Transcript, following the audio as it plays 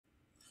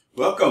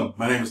Welcome,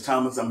 my name is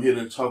Thomas. I'm here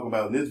to talk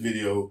about in this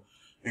video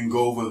and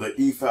go over the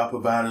e-file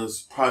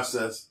provider's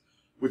process,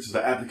 which is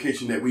the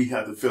application that we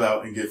have to fill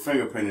out and get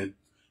fingerprinted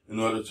in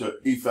order to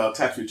e-file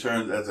tax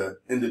returns as an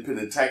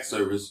independent tax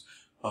service.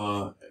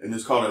 And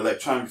it's called an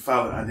electronic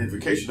filing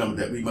identification number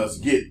that we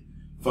must get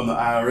from the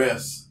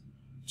IRS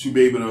to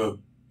be able to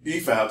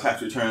e-file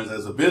tax returns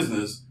as a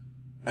business.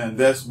 And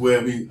that's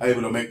where we're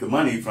able to make the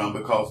money from,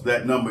 because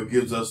that number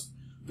gives us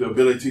the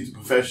ability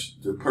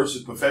to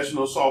purchase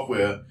professional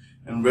software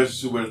and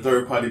register with a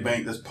third-party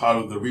bank that's part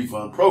of the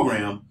refund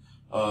program.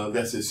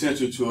 That's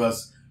essential to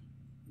us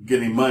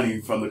getting money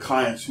from the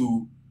clients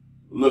who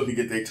look to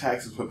get their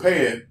taxes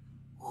prepared,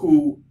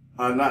 who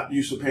are not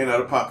used to paying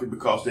out of pocket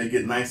because they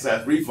get nice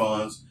size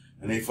refunds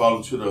and they fall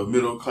into the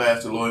middle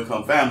class to low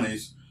income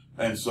families.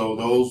 And so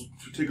those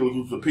particular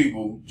groups of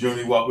people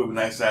generally walk away with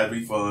nice size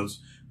refunds.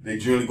 They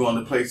generally go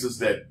into places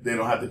that they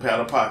don't have to pay out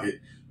of pocket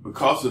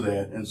because of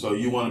that. And so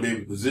you want to be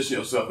able to position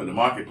yourself in the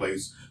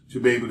marketplace to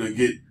be able to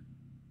get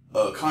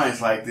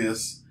clients like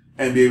this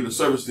and be able to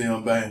service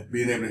them by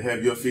being able to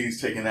have your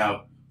fees taken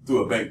out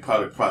through a bank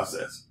product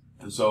process.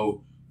 And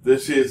so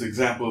this is an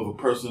example of a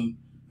person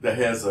that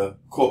has a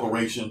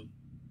corporation,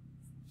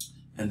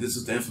 and this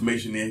is the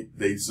information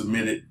they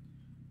submitted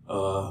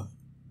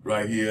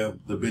right here: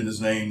 the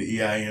business name,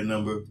 the EIN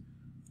number,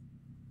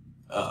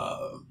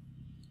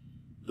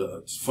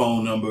 the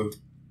phone number,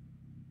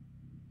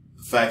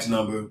 the fax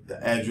number,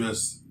 the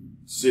address,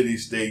 city,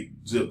 state,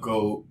 zip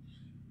code.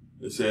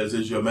 It says,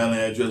 is your mailing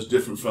address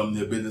different from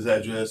your business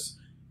address?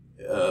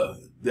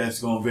 That's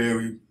going to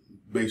vary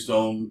based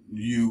on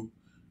you.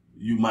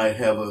 You might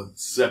have a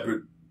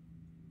separate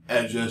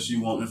address you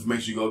want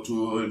information to go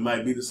to, or it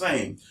might be the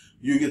same.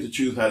 You get to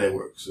choose how that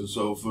works. And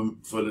so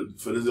for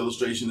this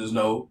illustration is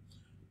no.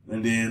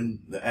 And then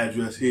the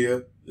address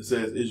here, it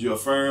says, is your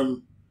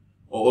firm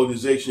or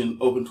organization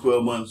open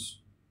 12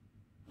 months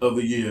of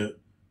the year?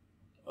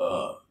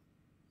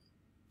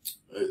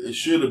 It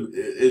should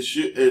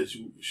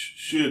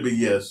be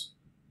yes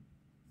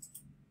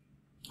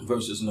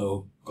versus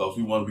no, because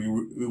we want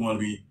to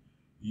be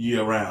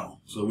year round.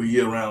 So we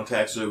year round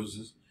tax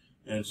services,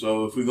 and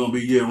so if we're going to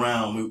be year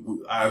round,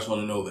 IRS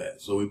want to know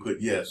that. So we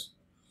put yes.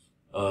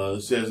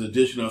 It says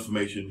additional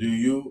information. Do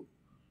you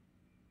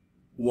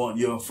want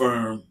your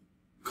firm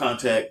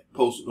contact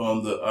posted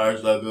on the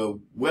IRS.gov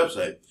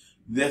website?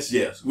 That's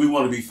yes. We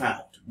want to be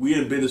found.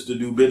 We're in business to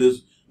do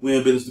business. We're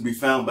in business to be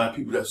found by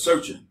people that are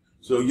searching.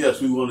 So yes,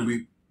 we want to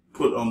be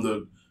put on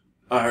the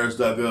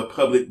IRS.gov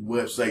public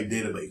website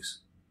database.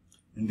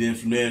 And then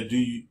from there, do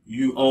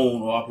you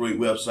own or operate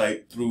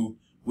website through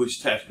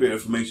which taxpayer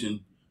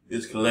information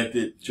is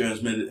collected,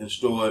 transmitted, and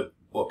stored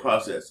or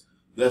processed?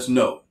 That's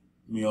no.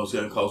 You know what I'm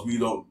saying? Because we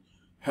don't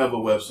have a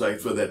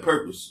website for that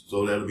purpose.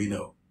 So that'll be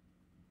no.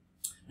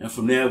 And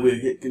from there, we'll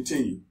hit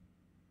continue.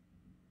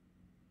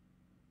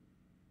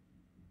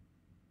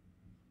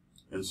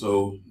 And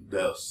so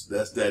that's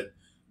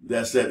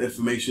that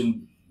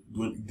information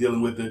when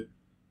dealing with the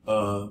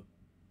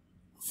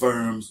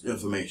firm's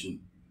information.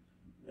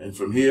 And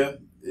from here,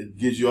 it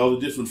gives you all the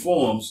different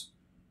forms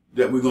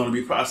that we're going to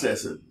be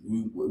processing.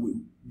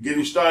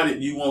 Getting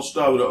started, you won't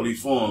start with all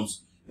these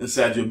forms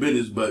inside your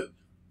business, but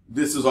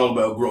this is all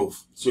about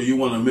growth. So you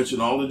want to mention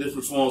all the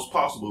different forms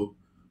possible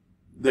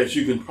that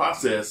you can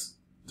process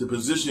to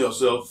position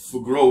yourself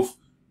for growth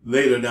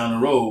later down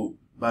the road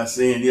by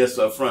saying yes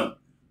up front.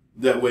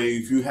 That way,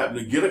 if you happen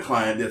to get a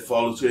client that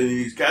falls into any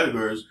of these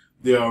categories,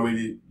 you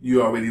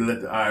already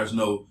let the IRS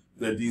know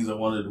that these are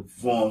one of the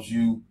forms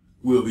you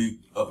will be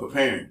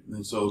preparing.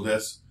 And so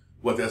that's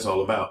what that's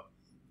all about.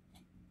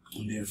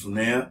 And then from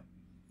there,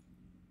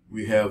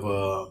 we have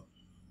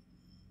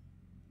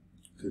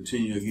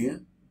continue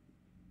again.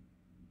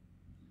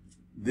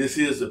 This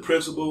is the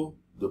principal,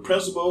 the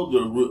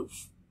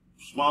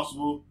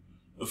responsible,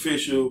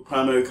 official,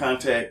 primary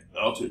contact,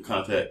 alternate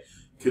contact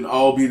can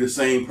all be the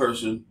same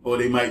person, or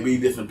they might be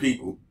different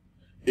people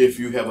if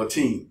you have a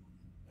team.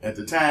 At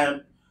the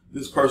time,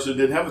 this person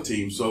didn't have a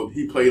team, so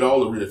he played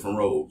all the different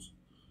roles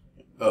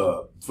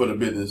for the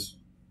business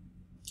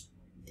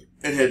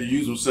and had to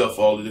use himself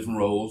for all the different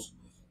roles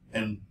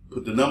and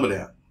put the number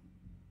down.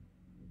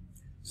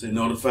 Say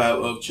notify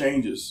of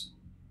changes.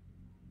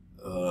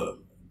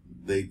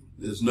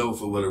 There's no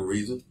for whatever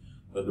reason,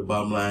 but the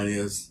bottom line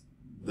is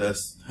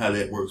that's how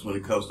that works when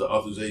it comes to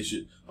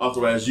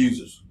authorized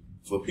users.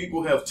 For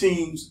people who have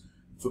teams,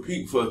 for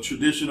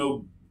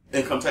traditional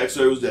income tax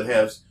service that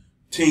has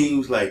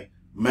teams like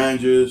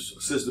managers,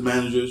 assistant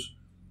managers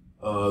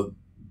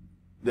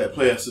that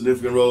play a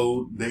significant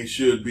role, they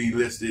should be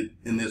listed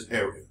in this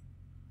area,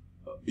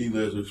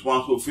 either as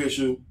responsible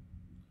official,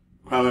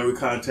 primary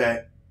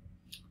contact,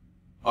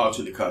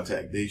 alternate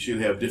contact. They should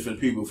have different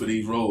people for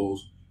these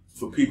roles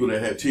for people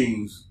that have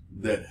teams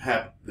that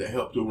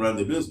help to run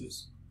the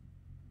business.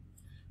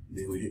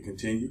 Then we hit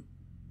continue.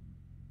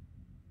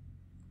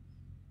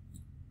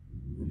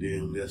 And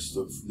then this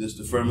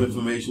the firm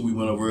information we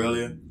went over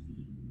earlier.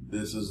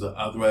 This is the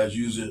authorized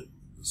user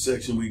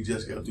section we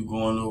just got through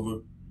going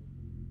over.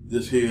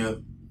 This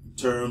here,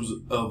 terms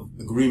of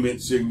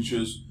agreement,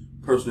 signatures,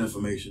 personal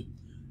information.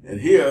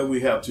 And here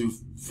we have to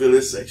fill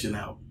this section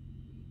out.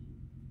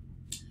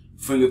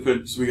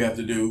 Fingerprints we have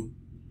to do.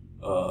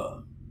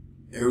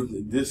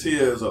 Everything. This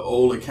here is an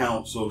old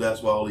account, so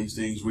that's why all these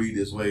things read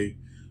this way.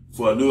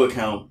 For a new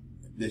account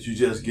that you're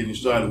just getting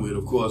started with,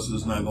 of course,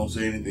 it's not going to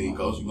say anything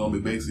because you're going to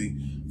be basically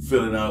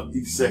filling out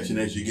each section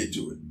as you get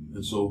to it.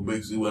 And so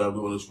basically what I'm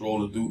doing is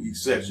scrolling through each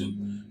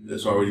section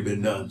that's already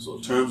been done. So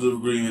terms of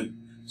agreement,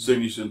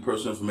 signature, and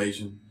personal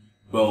information,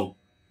 boom.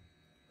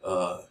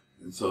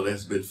 And so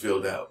that's been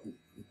filled out.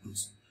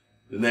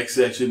 The next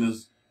section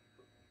is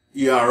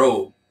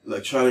ERO,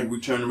 electronic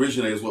return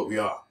originator, is what we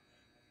are.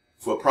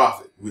 For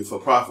profit. We're for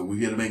profit. We're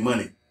here to make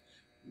money.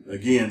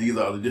 Again, these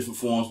are the different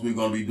forms we're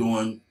going to be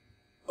doing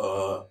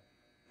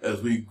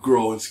as we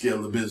grow and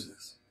scale the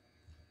business.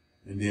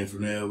 And then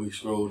from there, we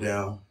scroll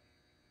down.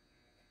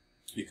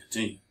 We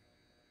continue.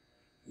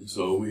 And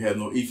so we have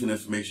no EFIN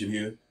information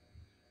here.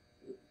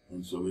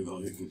 And so we're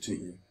going to hit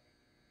continue.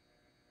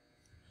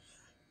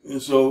 And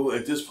so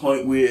at this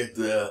point, we're at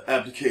the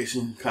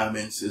application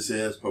comments. It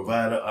says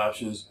provider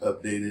options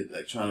updated,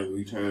 electronic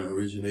return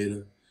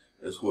originator.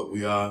 That's what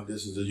we are.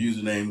 This is the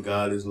username,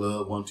 God is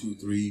love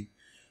 123,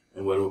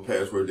 and whatever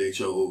password they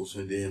chose.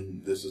 And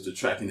then this is the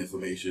tracking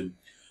information.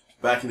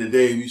 Back in the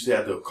day, we used to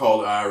have to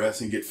call the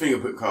IRS and get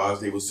fingerprint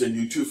cards. They would send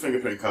you 2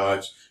 fingerprint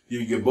cards. You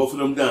would get both of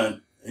them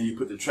done, and you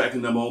put the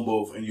tracking number on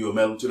both, and you would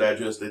mail them to the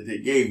address that they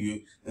gave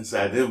you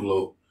inside the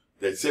envelope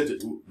that sent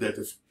it, that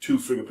the 2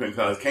 fingerprint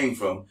cards came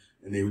from.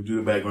 And they would do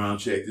the background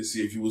check to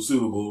see if you were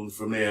suitable. And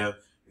from there,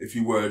 if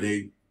you were,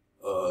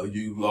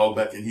 you log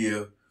back in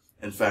here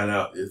and find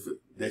out if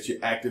that you're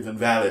active and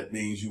valid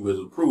means you was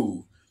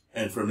approved.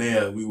 And from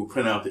there, we will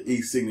print out the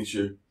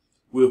e-signature.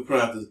 We'll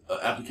print out the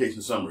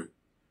application summary.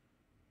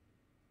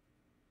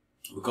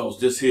 Because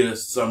this here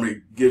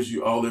summary gives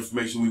you all the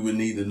information we would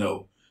need to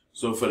know.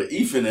 So for the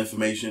EFIN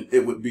information,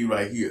 it would be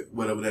right here,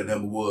 whatever that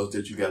number was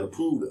that you got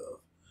approved of.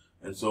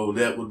 And so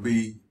that would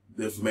be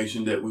the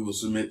information that we will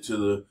submit to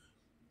the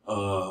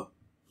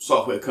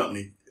software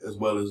company as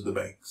well as the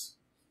banks.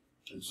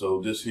 And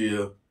so this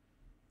here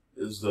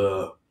is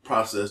the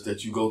process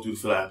that you go through to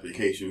fill out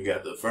application. We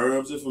got the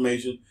firm's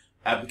information,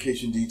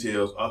 application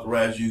details,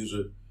 authorized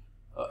user,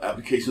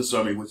 application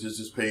summary, which is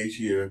this page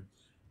here,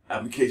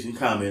 application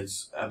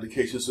comments,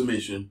 application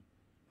submission,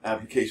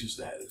 application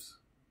status.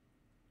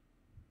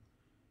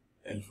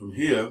 And from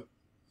here,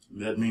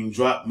 that means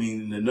drop,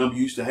 meaning the number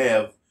you used to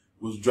have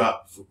was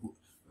dropped.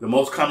 The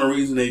most common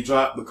reason they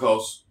drop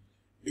because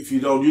if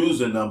you don't use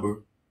the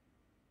number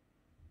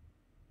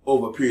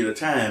over a period of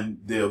time,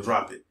 they'll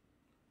drop it.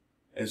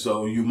 And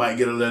so you might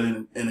get a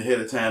letter in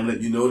ahead of time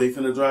let you know they're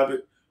finna drop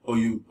it, or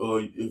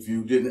if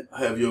you didn't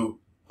have your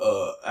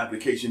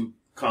application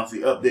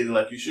constantly updated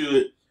like you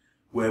should,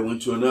 where it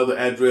went to another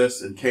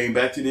address and came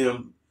back to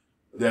them,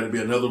 that'll be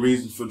another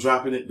reason for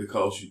dropping it,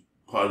 because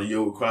part of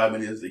your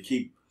requirement is to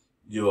keep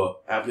your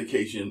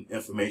application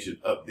information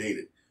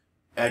updated.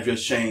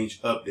 Address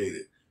change,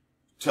 updated.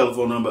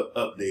 Telephone number,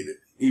 updated.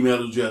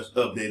 Email address,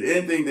 updated.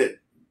 Anything that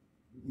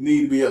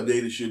need to be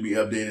updated should be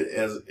updated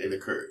as it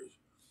occurs.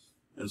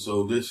 And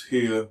so this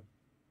here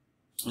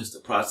is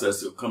the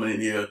process of coming in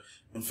here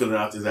and filling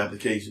out this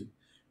application.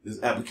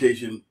 This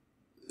application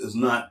is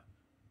not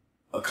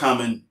a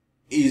common,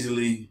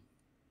 easily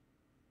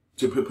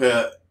to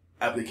prepare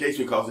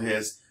application because it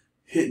has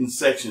hidden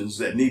sections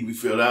that need to be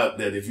filled out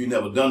that if you've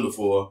never done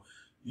before,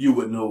 you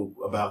would know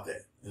about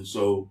that. And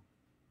so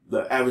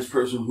the average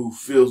person who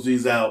fills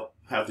these out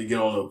have to get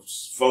on the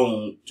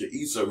phone to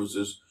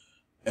e-services,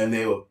 and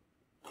they will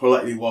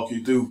politely walk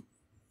you through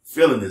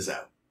filling this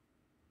out.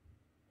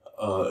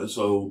 And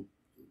so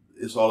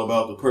it's all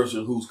about the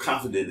person who's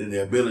confident in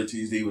their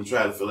abilities to even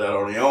try to fill it out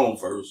on their own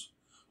first,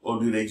 or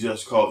do they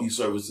just call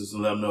e-services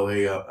and let them know,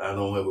 hey, I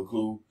don't have a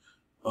clue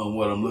on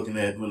what I'm looking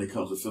at when it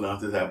comes to filling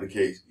out this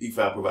application.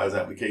 EFI provides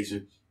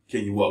application.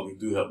 Can you walk me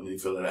through helping me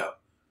fill it out?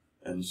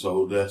 And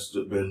so that's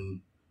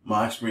been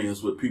my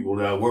experience with people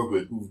that I work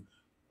with who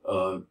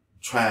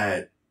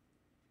tried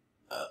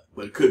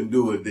but couldn't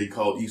do it. They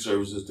called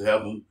e-services to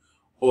help them,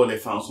 or they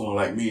found someone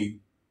like me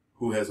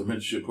who has a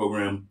mentorship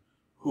program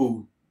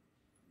who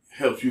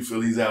helps you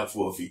fill these out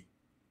for a fee.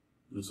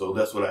 And so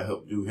that's what I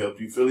help do,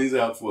 help you fill these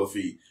out for a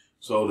fee.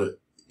 So the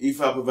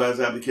EFI provides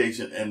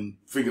application and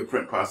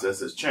fingerprint process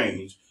has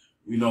changed.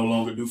 We no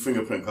longer do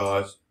fingerprint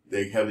cards.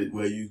 They have it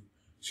where you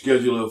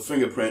schedule a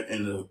fingerprint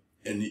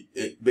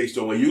based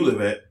on where you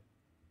live at,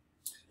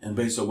 and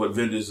based on what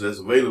vendors that's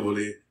available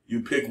there.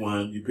 You pick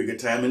one, you pick a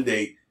time and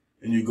date,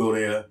 and you go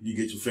there, you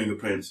get your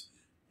fingerprints,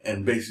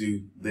 and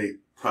basically they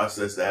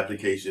process the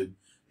application.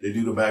 They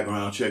do the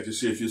background check to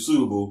see if you're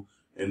suitable,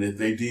 and if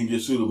they deem you're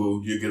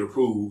suitable, you get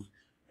approved.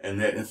 And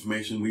that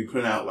information we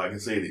print out, like I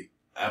say, the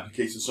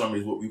application summary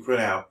is what we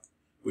print out,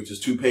 which is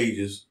 2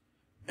 pages,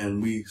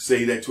 and we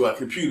say that to our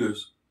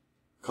computers,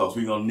 because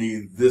we're going to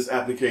need this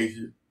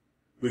application,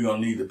 we're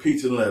going to need the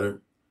pizza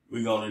letter,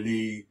 we're going to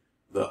need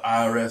the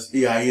IRS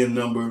EIN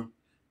number,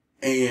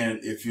 and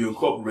if you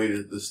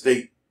incorporated the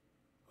state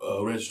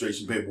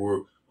registration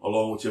paperwork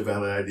along with your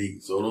valid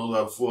ID. So those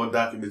are the 4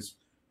 documents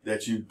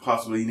that you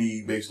possibly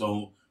need based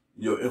on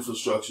your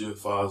infrastructure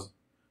as far as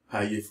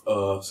how you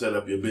set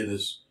up your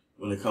business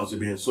when it comes to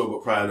being sole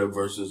proprietor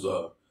versus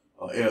a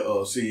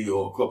LLC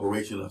or a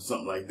corporation or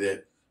something like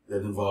that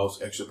that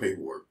involves extra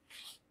paperwork.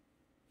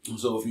 And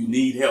so if you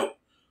need help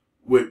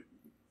with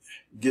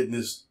getting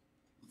this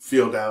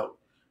filled out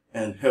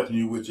and helping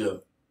you with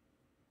your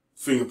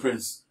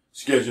fingerprints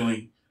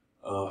scheduling,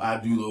 I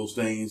do those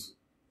things.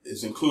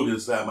 It's included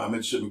inside my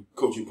mentorship and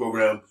coaching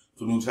program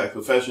for new tax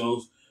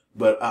professionals,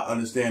 but I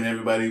understand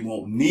everybody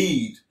won't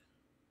need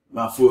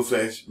my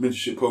full-fledged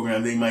mentorship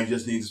program. They might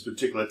just need this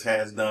particular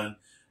task done,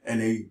 and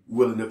they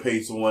willing to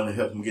pay someone to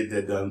help them get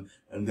that done.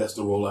 And that's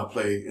the role I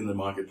play in the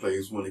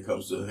marketplace when it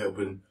comes to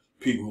helping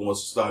people who want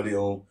to start their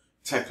own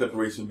tax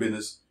preparation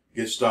business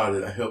get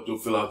started. I help them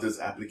fill out this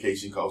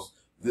application because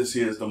this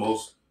here is the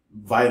most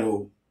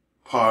vital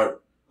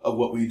part of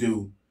what we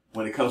do.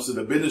 When it comes to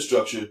the business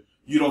structure,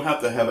 you don't have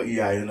to have an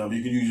EIN number.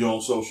 You can use your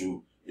own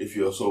social if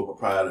you're a sole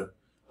proprietor.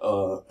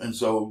 And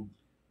so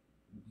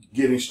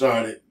getting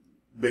started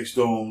based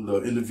on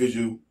the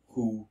individual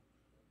who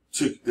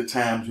took the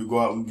time to go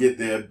out and get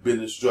their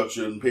business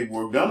structure and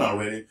paperwork done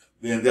already,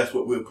 then that's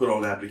what we'll put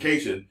on the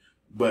application.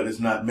 But it's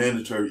not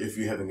mandatory if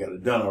you haven't got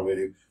it done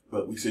already.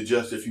 But we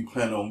suggest if you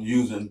plan on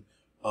using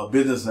a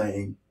business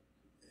name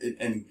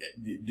and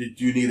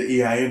you need an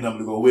EIN number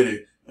to go with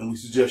it, and we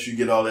suggest you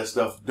get all that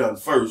stuff done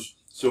first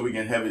so we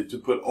can have it to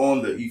put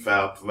on the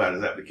e-file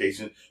provider's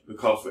application,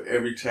 because for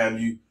every time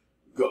you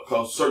go,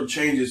 because certain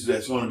changes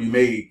that's going to be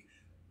made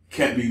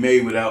can't be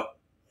made without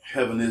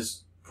having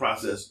this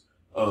process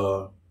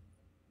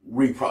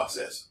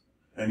reprocessed.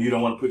 And you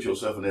don't want to put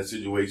yourself in that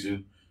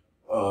situation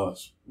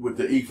with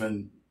the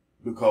EFIN,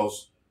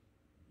 because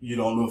you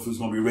don't know if it's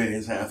going to be ready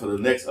in time for the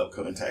next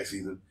upcoming tax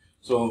season.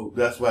 So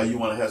that's why you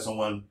want to have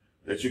someone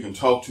that you can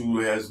talk to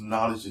who has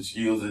knowledge and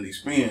skills and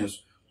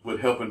experience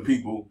with helping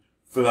people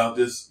fill out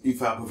this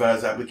e-file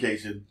provider's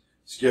application,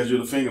 schedule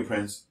the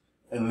fingerprints,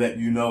 and let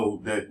you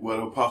know that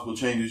whatever possible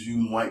changes you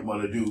might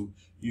want to do,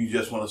 you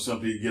just want to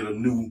simply get a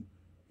new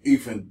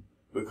EFIN,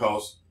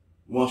 because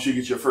once you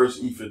get your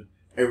first EFIN,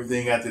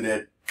 everything after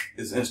that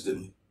is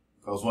instantly.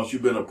 Because once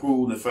you've been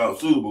approved and found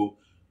suitable,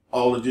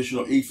 all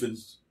additional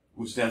EFINs,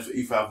 which stands for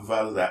e-file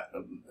provider's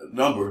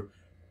number,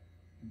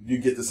 you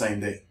get the same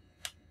day.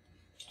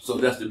 So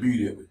that's the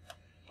beauty of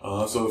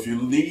it. So if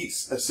you need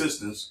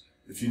assistance,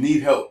 if you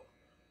need help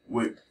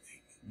with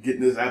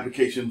getting this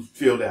application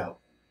filled out,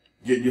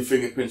 getting your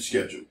fingerprint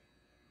scheduled,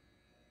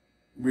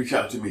 reach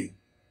out to me.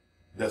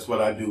 That's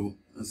what I do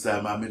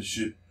inside my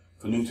mentorship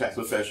for new tax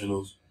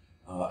professionals.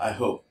 I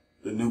help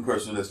the new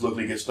person that's looking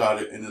to get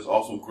started in this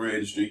awesome career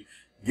industry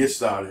get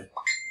started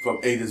from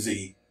A to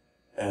Z.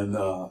 And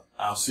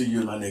I'll see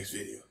you in my next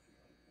video.